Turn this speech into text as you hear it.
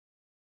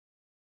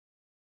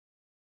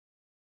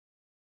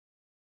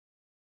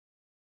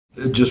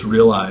Just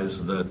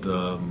realize that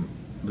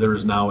there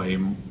is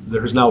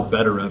now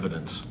better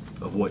evidence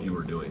of what you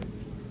were doing.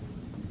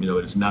 You know,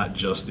 it's not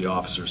just the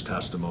officer's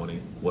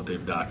testimony, what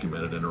they've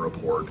documented in a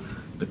report,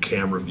 the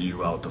camera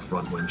view out the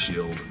front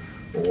windshield,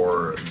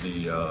 or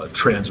the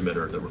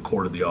transmitter that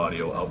recorded the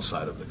audio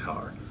outside of the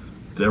car.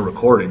 They're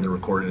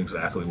recording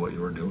exactly what you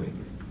were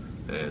doing.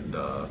 And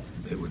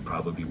it would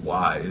probably be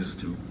wise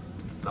to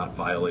not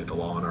violate the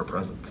law in our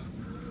presence.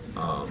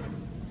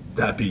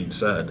 That being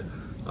said,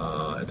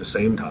 at the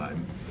same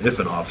time, if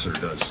an officer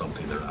does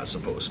something they're not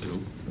supposed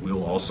to,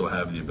 we'll also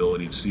have the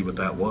ability to see what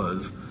that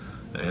was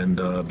and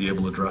be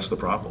able to address the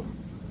problem.